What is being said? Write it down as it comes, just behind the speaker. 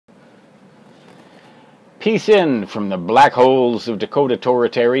Peace in from the black holes of Dakota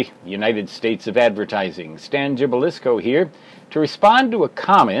Territory, United States of Advertising. Stan Gibilisco here to respond to a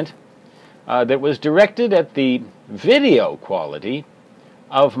comment that was directed at the video quality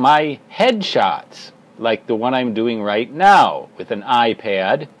of my headshots, like the one I'm doing right now with an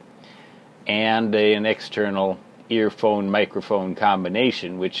iPad and an external earphone microphone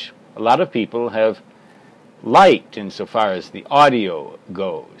combination, which a lot of people have liked insofar as the audio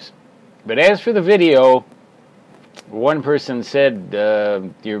goes. But as for the video, one person said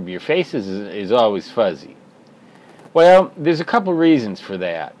your face is always fuzzy. Well, there's a couple reasons for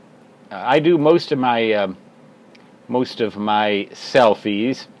that. I do most of my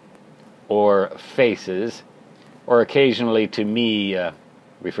selfies or faces, or occasionally to me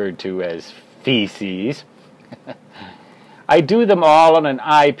referred to as feces. I do them all on an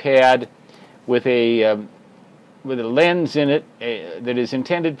iPad with a lens in it that is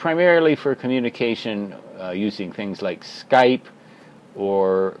intended primarily for communication using things like Skype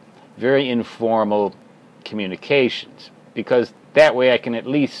or very informal communications, because that way I can at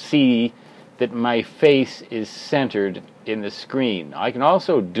least see that my face is centered in the screen. I can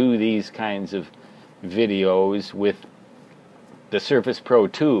also do these kinds of videos with the Surface Pro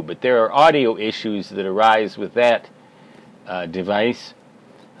 2, but there are audio issues that arise with that device.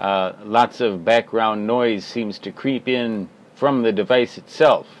 Lots of background noise seems to creep in from the device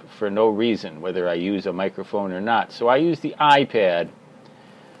itself for no reason, whether I use a microphone or not. So I use the iPad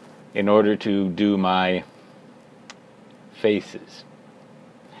in order to do my faces.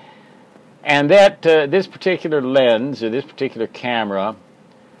 And that this particular lens, or this particular camera,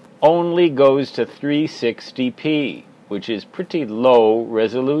 only goes to 360p, which is pretty low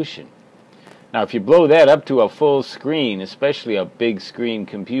resolution. Now, if you blow that up to a full screen, especially a big screen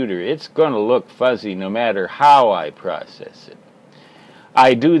computer, it's going to look fuzzy no matter how I process it.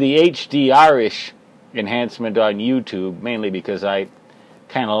 I do the HDR-ish enhancement on YouTube, mainly because I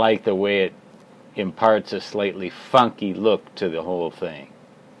kind of like the way it imparts a slightly funky look to the whole thing.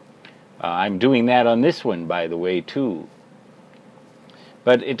 I'm doing that on this one, by the way, too.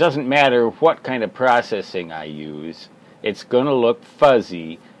 But it doesn't matter what kind of processing I use. It's going to look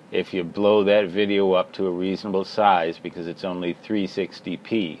fuzzy if you blow that video up to a reasonable size, because it's only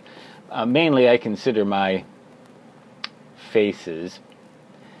 360p. Mainly I consider my faces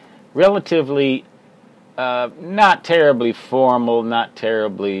relatively not terribly formal, not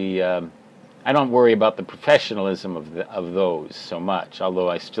terribly... I don't worry about the professionalism of those so much, although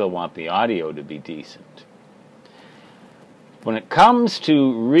I still want the audio to be decent. When it comes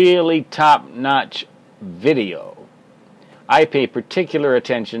to really top-notch video, I pay particular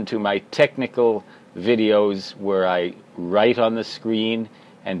attention to my technical videos where I write on the screen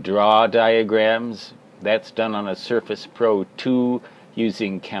and draw diagrams. That's done on a Surface Pro 2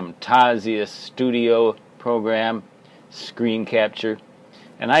 using Camtasia Studio program, screen capture.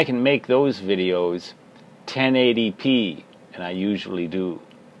 And I can make those videos 1080p, and I usually do.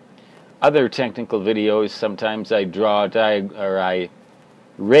 Other technical videos, sometimes I draw I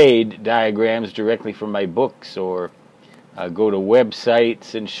raid diagrams directly from my books, or go to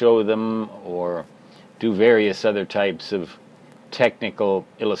websites and show them, or do various other types of technical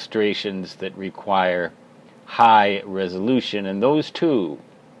illustrations that require high resolution, and those too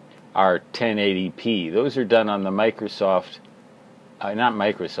are 1080p. Those are done on the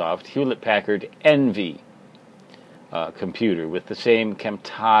Hewlett-Packard Envy computer with the same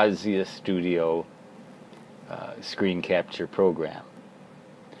Camtasia Studio screen capture program.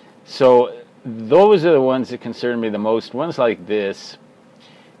 So those are the ones that concern me the most. Ones like this,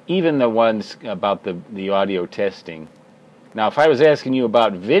 even the ones about the audio testing. Now, if I was asking you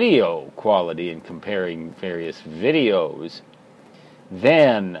about video quality and comparing various videos,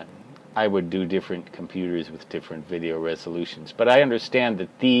 then I would do different computers with different video resolutions. But I understand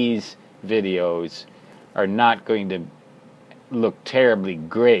that these videos are not going to look terribly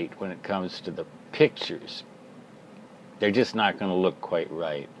great when it comes to the pictures. They're just not going to look quite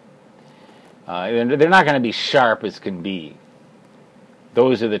right. They're not going to be sharp as can be.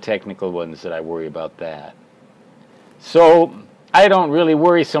 Those are the technical ones that I worry about that. So I don't really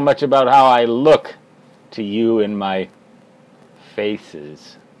worry so much about how I look to you in my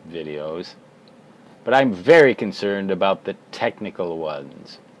faces videos, but I'm very concerned about the technical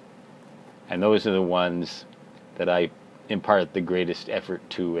ones, and those are the ones that I impart the greatest effort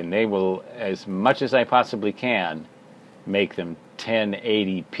to, and they will, as much as I possibly can, make them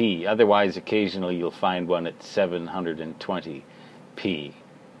 1080p. Otherwise, occasionally you'll find one at 720p,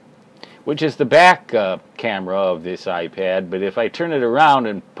 which is the back camera of this iPad, but if I turn it around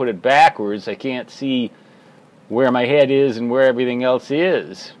and put it backwards, I can't see where my head is and where everything else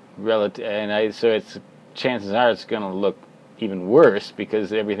is. So it's chances are it's going to look even worse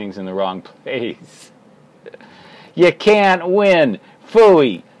because everything's in the wrong place. You can't win.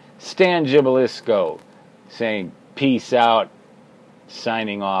 Phooey. Stan Gibilisco saying peace out,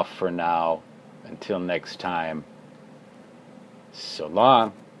 signing off for now. Until next time, so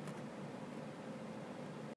long.